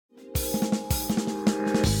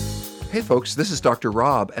Hey folks, this is Dr.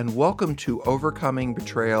 Rob, and welcome to Overcoming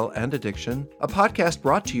Betrayal and Addiction, a podcast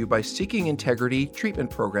brought to you by Seeking Integrity Treatment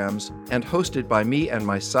Programs and hosted by me and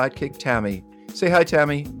my sidekick, Tammy. Say hi,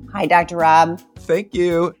 Tammy. Hi, Dr. Rob. Thank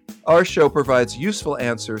you. Our show provides useful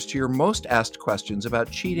answers to your most asked questions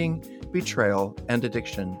about cheating, betrayal, and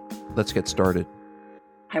addiction. Let's get started.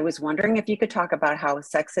 I was wondering if you could talk about how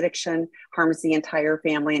sex addiction harms the entire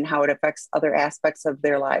family and how it affects other aspects of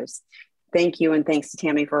their lives. Thank you, and thanks to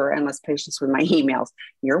Tammy for her endless patience with my emails.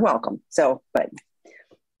 You're welcome.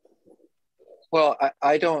 Well,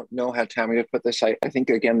 I don't know how Tammy would put this. I think,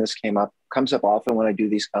 again, this comes up often when I do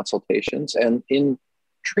these consultations and in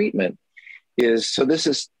treatment so this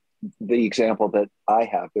is the example that I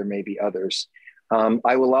have. There may be others.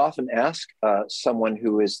 I will often ask someone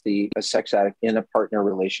who is a sex addict in a partner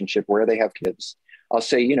relationship where they have kids. I'll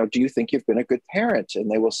say, do you think you've been a good parent? And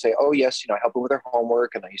they will say, oh, yes, I help them with their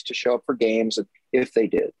homework and I used to show up for games if they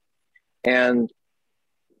did. And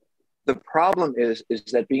the problem is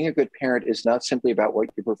that being a good parent is not simply about what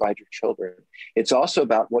you provide your children. It's also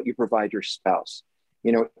about what you provide your spouse.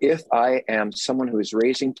 If I am someone who is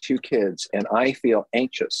raising two kids and I feel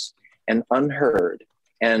anxious and unheard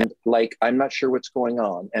and like I'm not sure what's going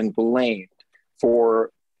on and blamed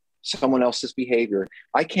for someone else's behavior,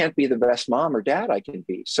 I can't be the best mom or dad I can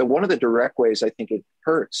be. So one of the direct ways I think it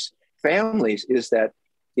hurts families is that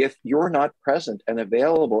if you're not present and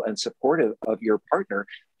available and supportive of your partner,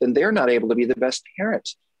 then they're not able to be the best parent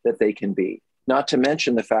that they can be. Not to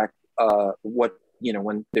mention the fact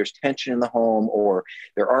when there's tension in the home or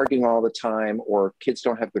they're arguing all the time or kids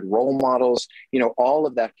don't have good role models, all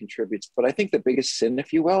of that contributes. But I think the biggest sin,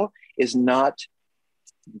 if you will, is not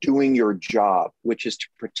doing your job, which is to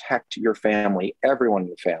protect your family, everyone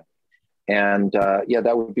in the family. And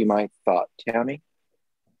that would be my thought. Tammy?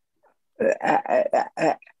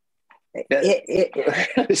 I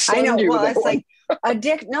know. Well, it's like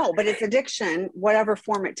but it's addiction, whatever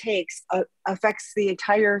form it takes, affects the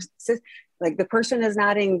entire system. Like the person is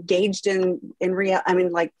not engaged in real. I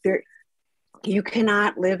mean, like you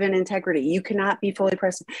cannot live in integrity. You cannot be fully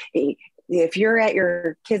present. If you're at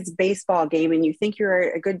your kid's baseball game and you think you're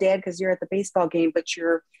a good dad because you're at the baseball game, but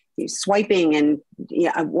you're swiping and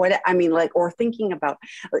or thinking about,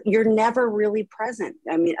 you're never really present.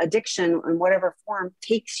 I mean, addiction in whatever form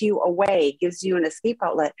takes you away, gives you an escape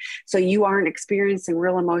outlet. So you aren't experiencing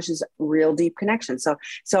real emotions, real deep connection.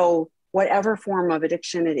 So whatever form of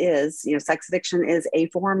addiction it is, sex addiction is a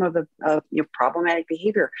form of problematic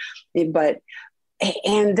behavior, and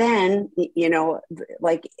then,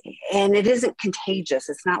 and it isn't contagious.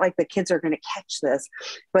 It's not like the kids are going to catch this,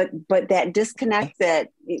 but that disconnect that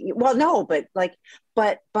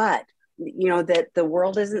that the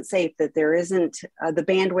world isn't safe, that there isn't the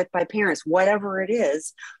bandwidth by parents, whatever it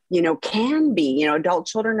is, can be, adult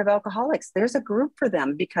children of alcoholics. There's a group for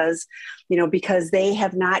them because they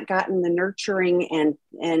have not gotten the nurturing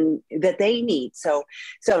and that they need. So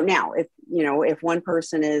now if one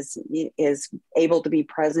person is able to be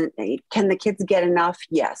present, can the kids get enough?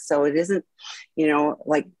 Yes. So it isn't,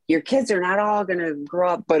 like your kids are not all going to grow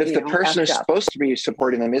up. But if the person who's supposed to be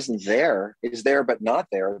supporting them is there, but not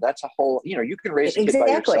there, that's a whole, you can raise a kid by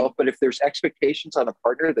yourself, but if there's expectations on a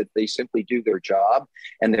partner that they simply do their job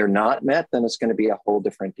and they're not met, then it's going to be a whole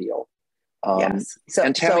different deal. Yes.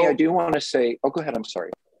 And Tammy, I do want to say, go ahead. I'm sorry.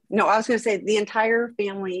 No, I was going to say the entire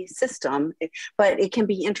family system, but it can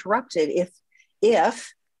be interrupted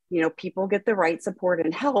if people get the right support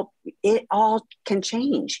and help. It all can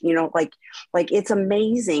change. Like it's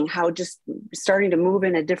amazing how just starting to move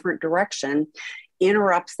in a different direction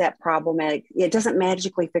interrupts that problematic. It doesn't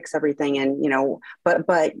magically fix everything, and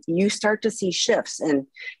but you start to see shifts, and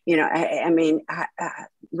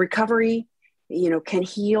recovery, can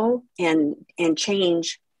heal and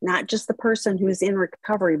change not just the person who's in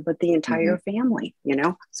recovery, but the entire family.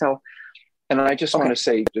 So. And I just want to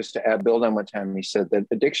say, just to build on what Tammy said, that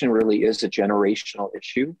addiction really is a generational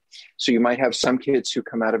issue. So you might have some kids who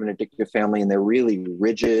come out of an addictive family and they're really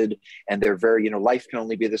rigid and they're very, life can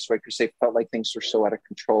only be this way because they felt like things were so out of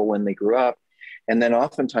control when they grew up. And then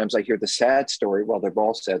oftentimes I hear the sad story. Well, they're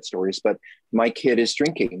all sad stories, but my kid is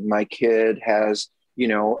drinking. My kid has,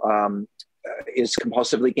 is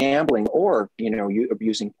compulsively gambling or,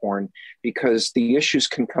 abusing porn, because the issues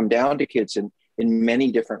can come down to kids in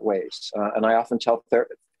many different ways. And I often tell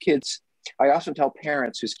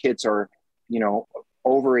parents whose kids are,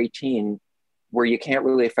 over 18, where you can't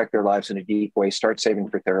really affect their lives in a deep way, start saving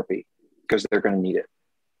for therapy because they're going to need it.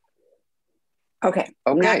 Okay.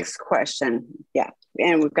 Next question. Yeah.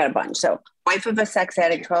 And we've got a bunch. So wife of a sex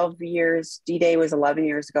addict, 12 years, D-Day was 11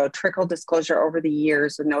 years ago, trickled disclosure over the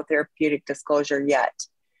years with no therapeutic disclosure yet.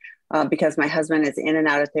 because my husband is in and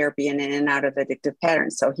out of therapy and in and out of addictive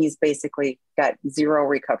patterns. So he's basically got zero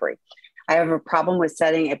recovery. I have a problem with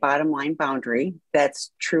setting a bottom line boundary.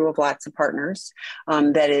 That's true of lots of partners.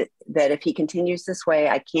 That if he continues this way,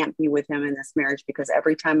 I can't be with him in this marriage, because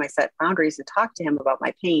every time I set boundaries and talk to him about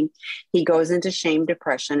my pain, he goes into shame,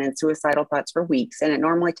 depression, and suicidal thoughts for weeks. And it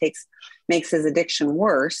normally makes his addiction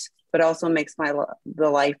worse, but also makes the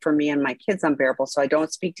life for me and my kids unbearable. So I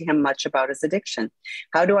don't speak to him much about his addiction.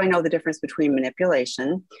 How do I know the difference between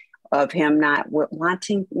manipulation of him not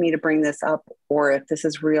wanting me to bring this up, or if this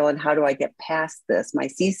is real, and how do I get past this? My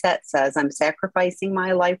CSAT says I'm sacrificing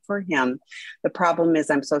my life for him. The problem is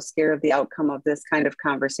I'm so scared of the outcome of this kind of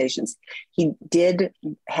conversations. He did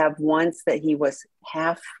have once that he was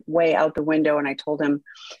halfway out the window, and I told him,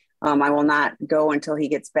 I will not go until he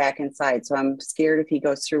gets back inside. So I'm scared if he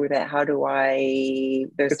goes through with that. How do I,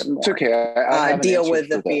 it's okay. I have deal with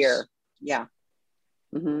the fear? Yeah.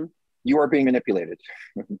 Mm-hmm. You are being manipulated.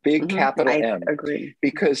 Big capital M. I agree.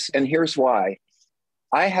 Because, and here's why.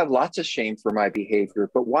 I have lots of shame for my behavior,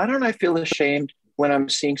 but why don't I feel ashamed when I'm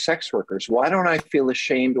seeing sex workers? Why don't I feel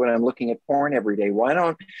ashamed when I'm looking at porn every day? Why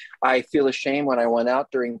don't I feel ashamed when I went out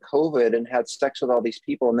during COVID and had sex with all these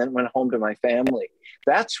people and then went home to my family?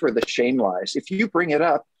 That's where the shame lies. If you bring it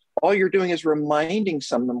up, all you're doing is reminding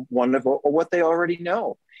someone of what they already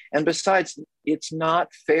know. And besides, it's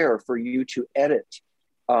not fair for you to edit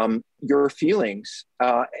your feelings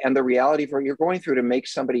and the reality of what you're going through to make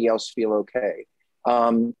somebody else feel okay.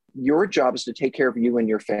 Your job is to take care of you and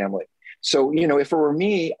your family. So, if it were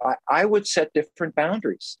me, I would set different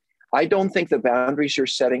boundaries. I don't think the boundaries you're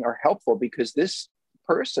setting are helpful, because this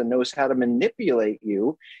person knows how to manipulate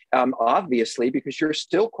you, obviously, because you're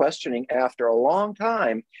still questioning after a long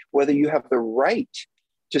time whether you have the right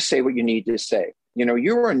to say what you need to say.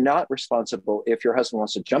 You are not responsible if your husband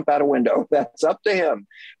wants to jump out a window. That's up to him.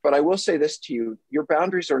 But I will say this to you, your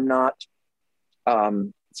boundaries are not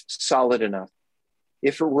solid enough.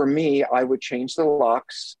 If it were me, I would change the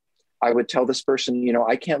locks. I would tell this person,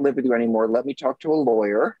 I can't live with you anymore. Let me talk to a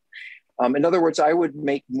lawyer. In other words, I would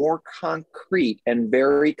make more concrete and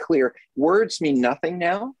very clear. Words mean nothing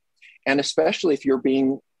now. And especially if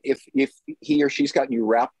if he or she's gotten you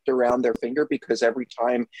wrapped around their finger, because every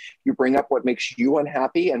time you bring up what makes you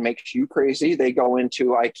unhappy and makes you crazy, they go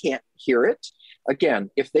into, I can't hear it. Again,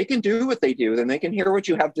 if they can do what they do, then they can hear what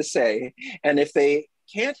you have to say. And if they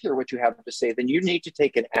can't hear what you have to say, then you need to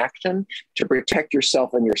take an action to protect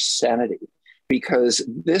yourself and your sanity, because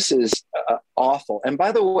this is awful. And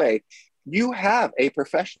by the way, you have a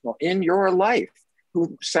professional in your life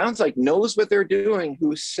who sounds like knows what they're doing,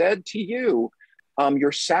 who said to you,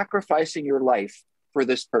 you're sacrificing your life for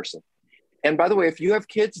this person. And by the way, if you have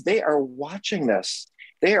kids, they are watching this.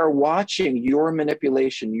 They are watching your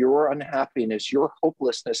manipulation, your unhappiness, your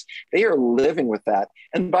hopelessness. They are living with that.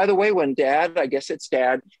 And by the way, when dad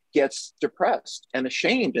gets depressed and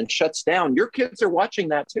ashamed and shuts down, your kids are watching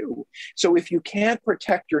that too. So if you can't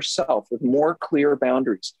protect yourself with more clear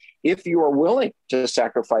boundaries, if you are willing to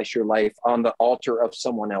sacrifice your life on the altar of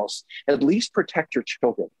someone else, at least protect your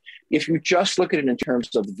children. If you just look at it in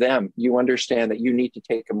terms of them, you understand that you need to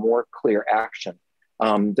take a more clear action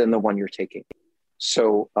than the one you're taking.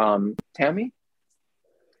 So, Tammy?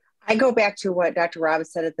 I go back to what Dr. Rob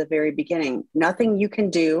said at the very beginning. Nothing you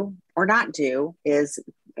can do or not do it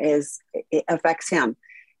affects him.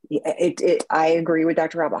 I agree with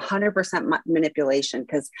Dr. Rob, 100% manipulation,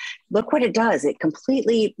 because look what it does. It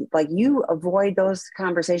completely, you avoid those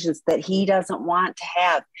conversations that he doesn't want to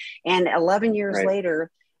have. And 11 years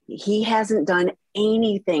later, he hasn't done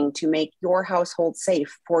anything to make your household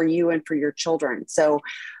safe for you and for your children. So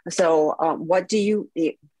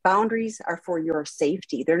boundaries are for your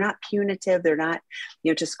safety. They're not punitive. They're not,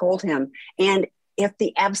 to scold him. And if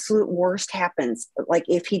the absolute worst happens, like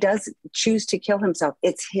if he does choose to kill himself,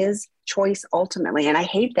 it's his choice ultimately. And I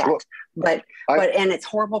hate that, but and it's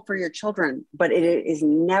horrible for your children, but it is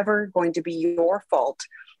never going to be your fault.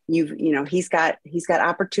 He's got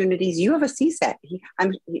opportunities. You have a CSAT.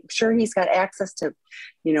 I'm sure he's got access to,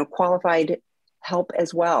 qualified help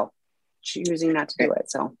as well, choosing not to do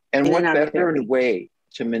it. So, and what better way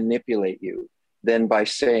to manipulate you than by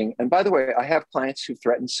saying, and by the way, I have clients who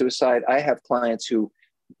threaten suicide. I have clients who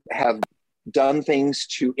have done things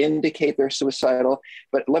to indicate they're suicidal.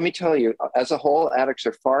 But let me tell you, as a whole, addicts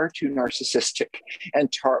are far too narcissistic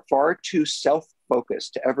and far too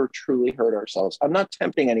self-focused to ever truly hurt ourselves. I'm not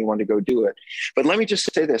tempting anyone to go do it. But let me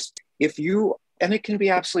just say this. And it can be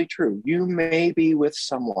absolutely true, you may be with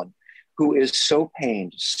someone who is so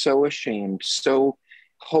pained, so ashamed, so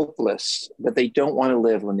hopeless that they don't want to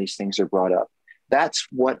live when these things are brought up. That's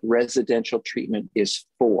what residential treatment is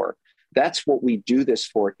for. That's what we do this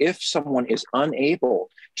for. If someone is unable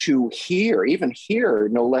to hear, even hear,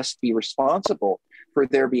 no less be responsible for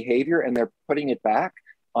their behavior, and they're putting it back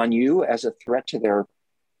on you as a threat to their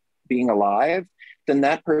being alive, then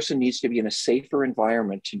that person needs to be in a safer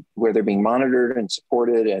environment where they're being monitored and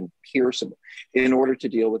supported and peers in order to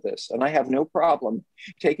deal with this. And I have no problem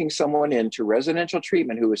taking someone into residential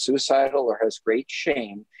treatment who is suicidal or has great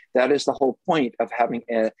shame. That is the whole point of having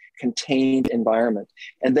a contained environment.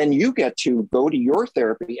 And then you get to go to your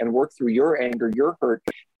therapy and work through your anger, your hurt,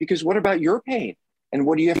 because what about your pain? And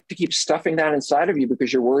what do you have to keep stuffing that inside of you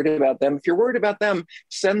because you're worried about them? If you're worried about them,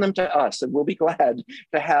 send them to us, and we'll be glad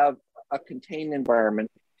to have a contained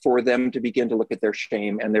environment for them to begin to look at their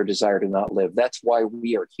shame and their desire to not live. That's why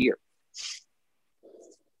we are here.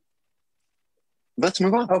 Let's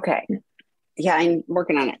move on. Okay. Yeah, I'm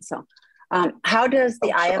working on it. So how does the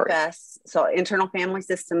IFS, so internal family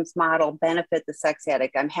systems model, benefit the sex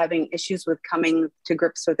addict? I'm having issues with coming to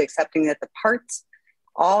grips with accepting that the parts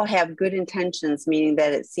all have good intentions, meaning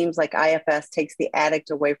that it seems like IFS takes the addict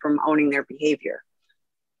away from owning their behavior.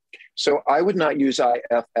 So I would not use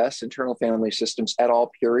IFS, internal family systems, at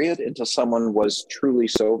all, period, until someone was truly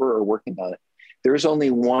sober or working on it. There's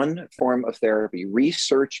only one form of therapy,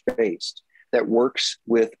 research-based, that works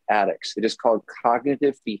with addicts. It is called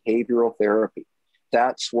cognitive behavioral therapy.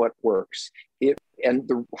 That's what works.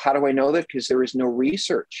 How do I know that? Because there is no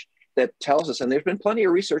research that tells us, and there's been plenty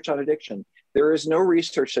of research on addiction, there is no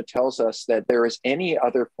research that tells us that there is any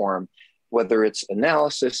other form, whether it's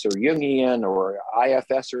analysis or Jungian or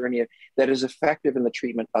IFS or any, that is effective in the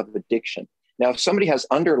treatment of addiction. Now, if somebody has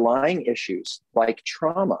underlying issues like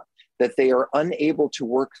trauma that they are unable to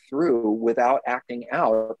work through without acting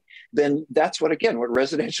out, then that's what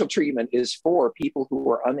residential treatment is for, people who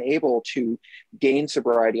are unable to gain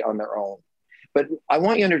sobriety on their own. But I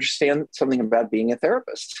want you to understand something about being a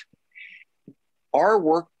therapist. Our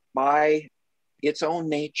work, by its own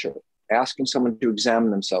nature, asking someone to examine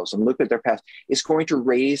themselves and look at their past, is going to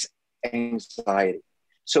raise anxiety.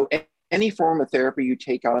 So any form of therapy you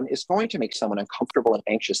take on is going to make someone uncomfortable and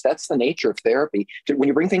anxious. That's the nature of therapy. When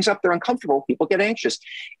you bring things up, they're uncomfortable, people get anxious.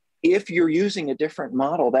 If you're using a different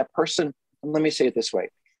model, that person, let me say it this way,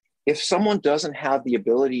 if someone doesn't have the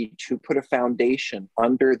ability to put a foundation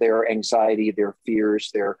under their anxiety, their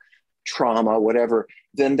fears, their trauma, whatever,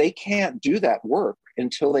 then they can't do that work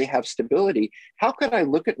until they have stability. How could I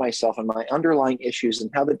look at myself and my underlying issues and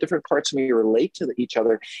how the different parts of me relate to each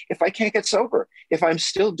other if I can't get sober? If I'm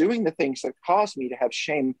still doing the things that cause me to have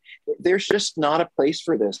shame, there's just not a place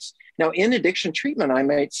for this. Now, in addiction treatment, I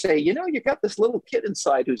might say, you got this little kid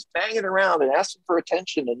inside who's banging around and asking for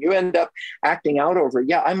attention, and you end up acting out over it.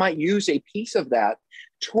 Yeah, I might use a piece of that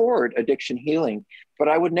toward addiction healing, but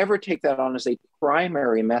I would never take that on as a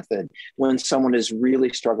primary method when someone is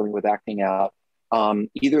really struggling with acting out.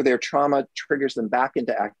 Either their trauma triggers them back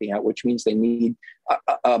into acting out, which means they need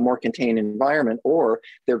a more contained environment, or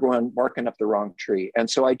they're barking up the wrong tree. And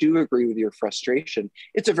so I do agree with your frustration.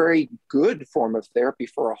 It's a very good form of therapy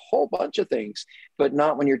for a whole bunch of things, but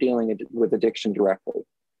not when you're dealing with addiction directly.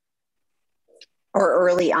 Or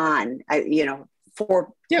early on,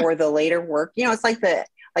 for the later work, it's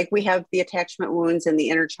like we have the attachment wounds and the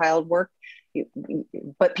inner child work.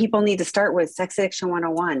 But people need to start with sex addiction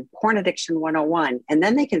 101, porn addiction 101, and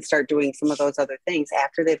then they can start doing some of those other things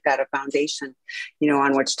after they've got a foundation,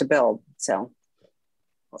 on which to build. So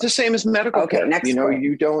it's the same as medical care. Next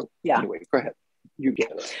you don't. Yeah. Anyway, go ahead. You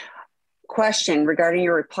get it. Question regarding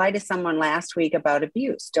your reply to someone last week about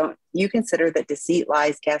abuse. Don't you consider that deceit,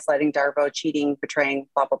 lies, gaslighting, darvo, cheating, betraying,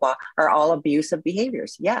 blah, blah, blah, are all abusive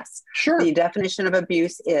behaviors? Yes. Sure. The definition of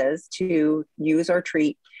abuse is to use or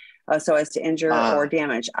treat so as to injure or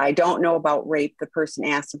damage. I don't know about rape, the person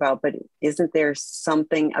asked about, but isn't there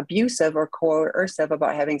something abusive or coercive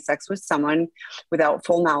about having sex with someone without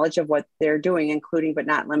full knowledge of what they're doing, including but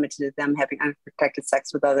not limited to them having unprotected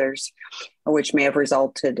sex with others, which may have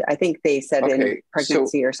resulted, I think they said, in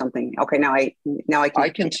pregnancy or something. Okay, now I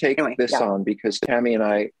can take this on, because Tammy and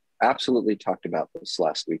I absolutely talked about this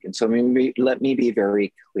last week. And so let me be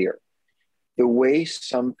very clear. The way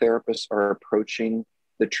some therapists are approaching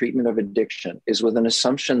the treatment of addiction is with an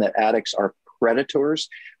assumption that addicts are predators,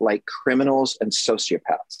 like criminals and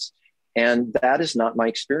sociopaths. And that is not my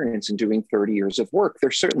experience in doing 30 years of work.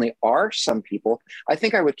 There certainly are some people. I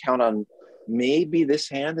think I would count on maybe this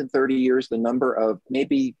hand in 30 years, the number of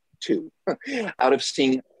maybe two out of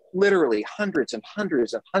seeing literally hundreds and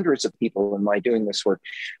hundreds and hundreds of people in my doing this work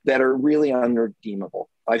that are really unredeemable.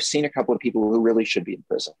 I've seen a couple of people who really should be in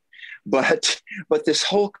prison. But this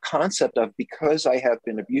whole concept of, because I have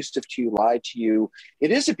been abusive to you, lied to you,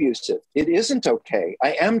 it is abusive. It isn't okay.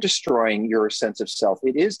 I am destroying your sense of self.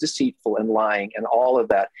 It is deceitful and lying and all of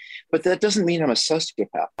that. But that doesn't mean I'm a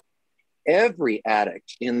sociopath. Every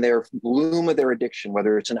addict in their bloom of their addiction,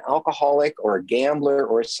 whether it's an alcoholic or a gambler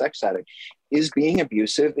or a sex addict, is being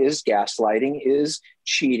abusive, is gaslighting, is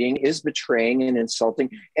cheating, is betraying and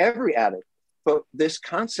insulting. Every addict. But this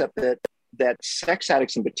concept that sex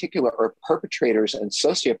addicts in particular are perpetrators and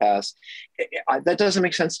sociopaths, that doesn't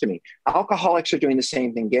make sense to me. Alcoholics are doing the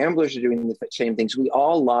same thing. Gamblers are doing the same things. We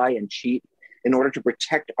all lie and cheat in order to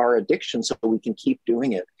protect our addiction so we can keep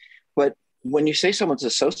doing it. But when you say someone's a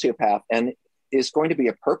sociopath and is going to be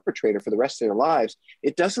a perpetrator for the rest of their lives,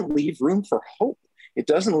 it doesn't leave room for hope. It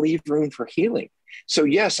doesn't leave room for healing. So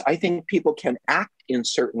yes, I think people can act in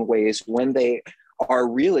certain ways when they are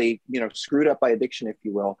really, screwed up by addiction, if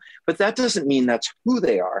you will. But that doesn't mean that's who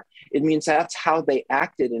they are. It means that's how they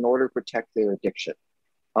acted in order to protect their addiction.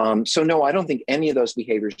 So no, I don't think any of those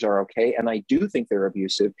behaviors are okay. And I do think they're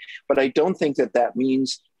abusive, but I don't think that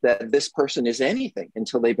means that this person is anything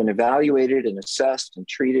until they've been evaluated and assessed and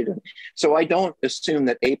treated. And so I don't assume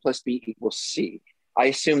that A plus B equals C. I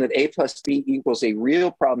assume that A plus B equals a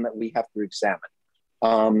real problem that we have to examine.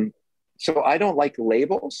 So I don't like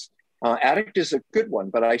labels. Addict is a good one,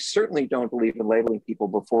 but I certainly don't believe in labeling people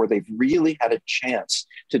before they've really had a chance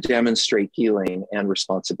to demonstrate healing and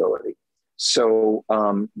responsibility. So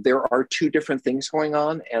there are two different things going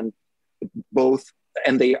on, and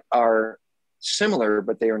they are similar,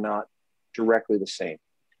 but they are not directly the same.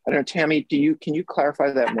 I don't know, Tammy, can you clarify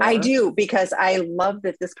that more? I do, because I love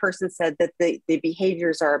that this person said that the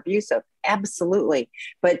behaviors are abusive. Absolutely.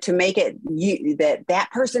 But to make it that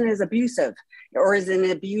person is abusive or is an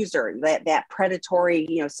abuser, that predatory,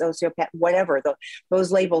 sociopath, whatever,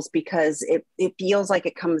 those labels, because it feels like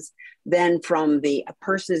it comes then from a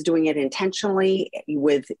person is doing it intentionally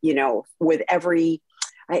with every.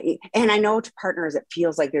 And I know to partners, it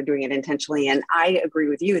feels like they're doing it intentionally. And I agree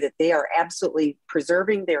with you that they are absolutely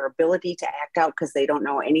preserving their ability to act out because they don't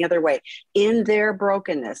know any other way. In their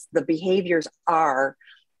brokenness, the behaviors are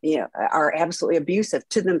absolutely abusive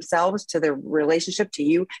to themselves, to their relationship, to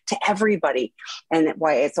you, to everybody. And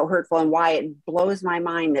why it's so hurtful, and why it blows my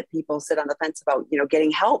mind that people sit on the fence about,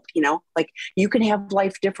 getting help, like you can have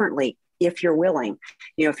life differently if you're willing,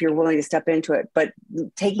 if you're willing to step into it. But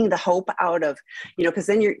taking the hope out of, because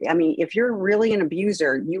then if you're really an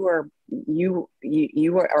abuser, you are a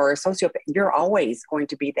sociopath, you're always going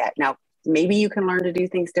to be that. Now, maybe you can learn to do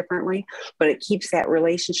things differently, but it keeps that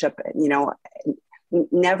relationship,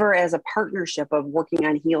 never as a partnership of working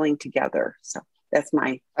on healing together. So that's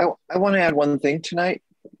I want to add one thing tonight,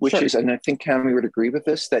 which Sure. is, and I think Tammy would agree with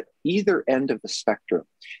this, that either end of the spectrum,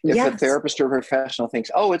 if Yes. a therapist or a professional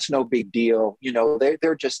thinks, oh, it's no big deal,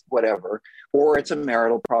 they're just whatever, or it's a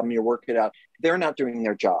marital problem, you work it out, they're not doing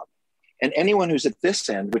their job. And anyone who's at this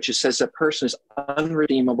end, which says a person is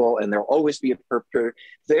unredeemable and there'll always be a perpetrator,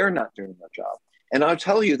 they're not doing their job. And I'll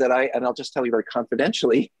tell you that I'll just tell you very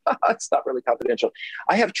confidentially, it's not really confidential,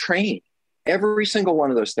 I have trained every single one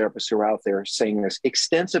of those therapists who are out there saying this,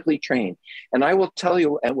 extensively trained. And I will tell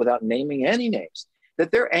you, and without naming any names,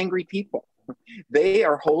 that they're angry people. They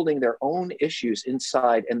are holding their own issues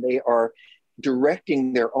inside, and they are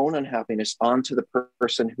directing their own unhappiness onto the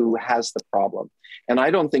person who has the problem. And I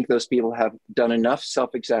don't think those people have done enough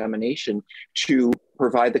self-examination to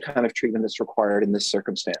provide the kind of treatment that's required in this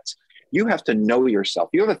circumstance. You have to know yourself.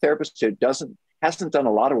 You have a therapist who hasn't done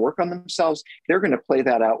a lot of work on themselves, they're going to play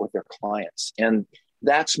that out with their clients. And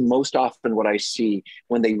that's most often what I see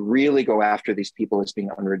when they really go after these people as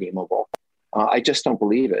being unredeemable. I just don't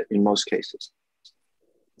believe it in most cases.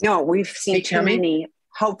 No, we've seen too many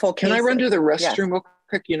hopeful cases. Can I run to the restroom Yes. real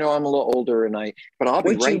quick? I'm a little older but I'll be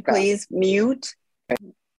right back. Would you please mute?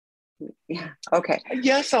 Yeah. Okay.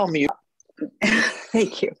 Yes, I'll mute.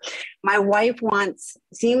 Thank you. My wife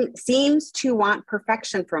seems to want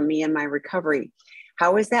perfection from me in my recovery.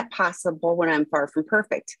 How is that possible when I'm far from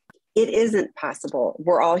perfect? It isn't possible.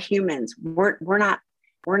 We're all humans. We're not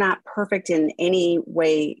perfect in any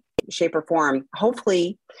way, shape, or form.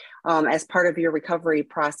 Hopefully, as part of your recovery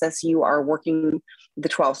process, you are working the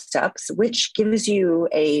 12 steps, which gives you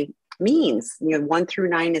a means. 1 through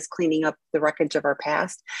 9 is cleaning up the wreckage of our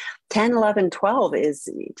past. 10, 11, 12 is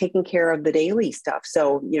taking care of the daily stuff.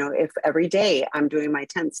 So, if every day I'm doing my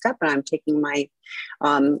 10th step and I'm taking my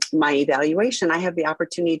evaluation, I have the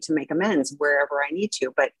opportunity to make amends wherever I need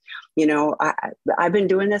to. But, I've been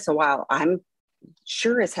doing this a while. I'm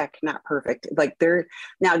sure as heck not perfect.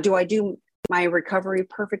 Now, do I do my recovery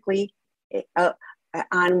perfectly?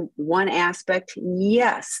 on one aspect,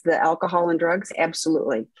 yes. The alcohol and drugs,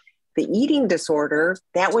 absolutely. The eating disorder,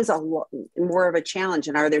 that was more of a challenge.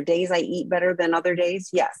 And are there days I eat better than other days?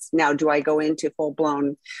 Yes. Now, do I go into full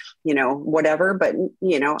blown, whatever? But,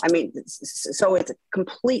 so it's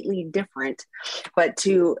completely different. But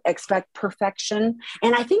to expect perfection,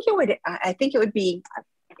 and I think it would be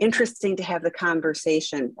interesting to have the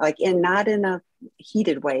conversation, like not in a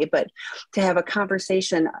heated way, but to have a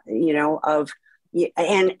conversation, of,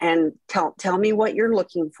 and tell me what you're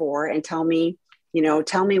looking for, and tell me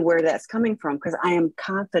where that's coming from, because I am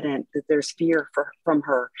confident that there's fear from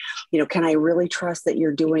her. Can I really trust that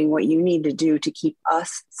you're doing what you need to do to keep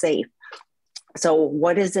us safe? So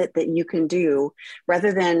what is it that you can do,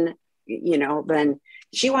 rather than, then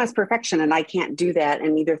she wants perfection and I can't do that,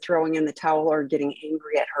 and either throwing in the towel or getting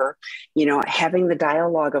angry at her, having the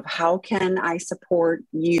dialogue of, how can I support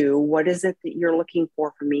you? What is it that you're looking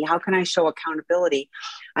for from me? How can I show accountability?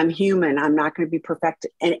 I'm human. I'm not going to be perfect.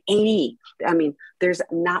 And there's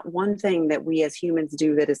not one thing that we as humans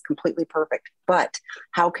do that is completely perfect, but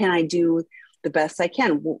how can I do the best I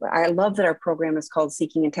can? I love that our program is called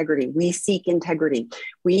Seeking Integrity. We seek integrity.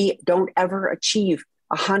 We don't ever achieve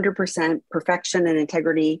 100% perfection and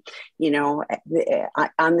integrity,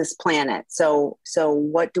 on this planet. So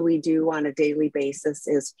what do we do on a daily basis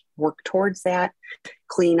is work towards that,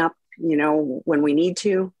 clean up, when we need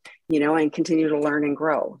to, and continue to learn and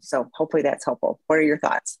grow. So hopefully that's helpful. What are your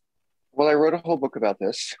thoughts? Well, I wrote a whole book about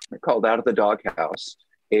this called Out of the Doghouse,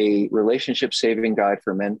 a relationship saving guide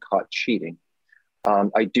for men caught cheating.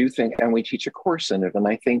 I do think, and we teach a course in it, and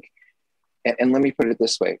I think, and let me put it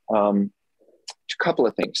this way, a couple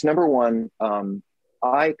of things. Number one,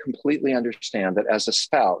 I completely understand that as a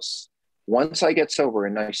spouse, once I get sober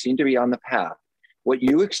and I seem to be on the path, what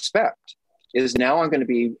you expect is now I'm going to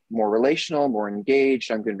be more relational, more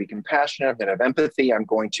engaged. I'm going to be compassionate. I'm going to have empathy. I'm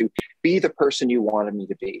going to be the person you wanted me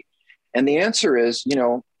to be. And the answer is,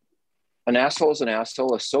 an asshole is an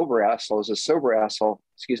asshole. A sober asshole is a sober asshole.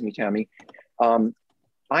 Excuse me, Tammy.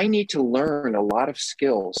 I need to learn a lot of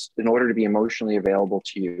skills in order to be emotionally available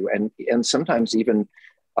to you, and sometimes even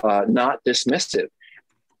not dismissive.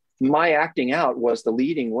 My acting out was the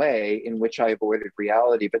leading way in which I avoided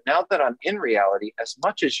reality. But now that I'm in reality, as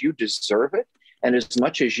much as you deserve it and as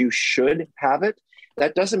much as you should have it,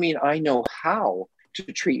 that doesn't mean I know how to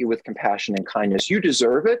treat you with compassion and kindness. You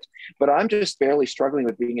deserve it, but I'm just barely struggling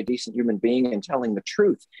with being a decent human being and telling the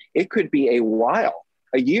truth. It could be a while,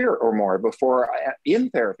 a year or more before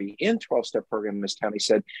in therapy, in 12-step program, as Tammy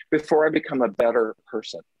said, before I become a better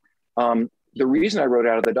person. The reason I wrote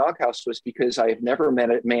Out of the Doghouse was because I have never met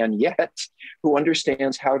a man yet who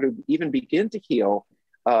understands how to even begin to heal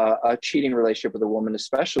a cheating relationship with a woman,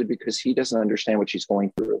 especially because he doesn't understand what she's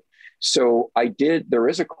going through. So there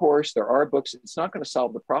is a course, there are books. It's not going to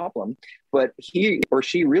solve the problem, but he or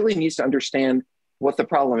she really needs to understand what the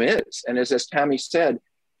problem is. And as Tammy said,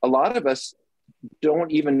 a lot of us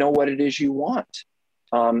don't even know what it is you want.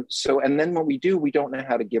 And then when we do, we don't know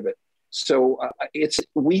how to give it. So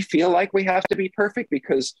we feel like we have to be perfect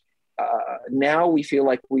because now we feel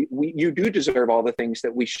like you do deserve all the things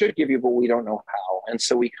that we should give you, but we don't know how. And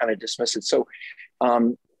so we kind of dismiss it. So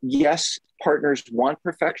yes, partners want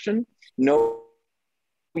perfection. No,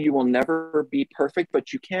 you will never be perfect,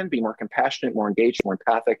 but you can be more compassionate, more engaged, more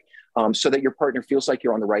empathic, so that your partner feels like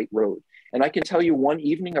you're on the right road. And I can tell you one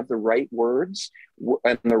evening of the right words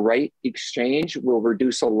and the right exchange will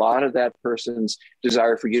reduce a lot of that person's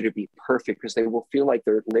desire for you to be perfect, because they will feel like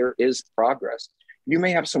there is progress. You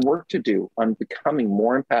may have some work to do on becoming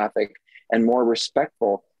more empathic and more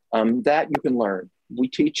respectful. That you can learn. We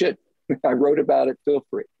teach it. I wrote about it. Feel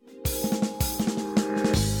free.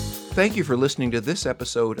 Thank you for listening to this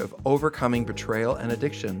episode of Overcoming Betrayal and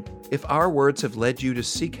Addiction. If our words have led you to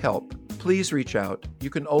seek help, please reach out. You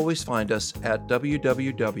can always find us at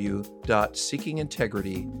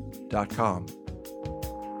www.seekingintegrity.com.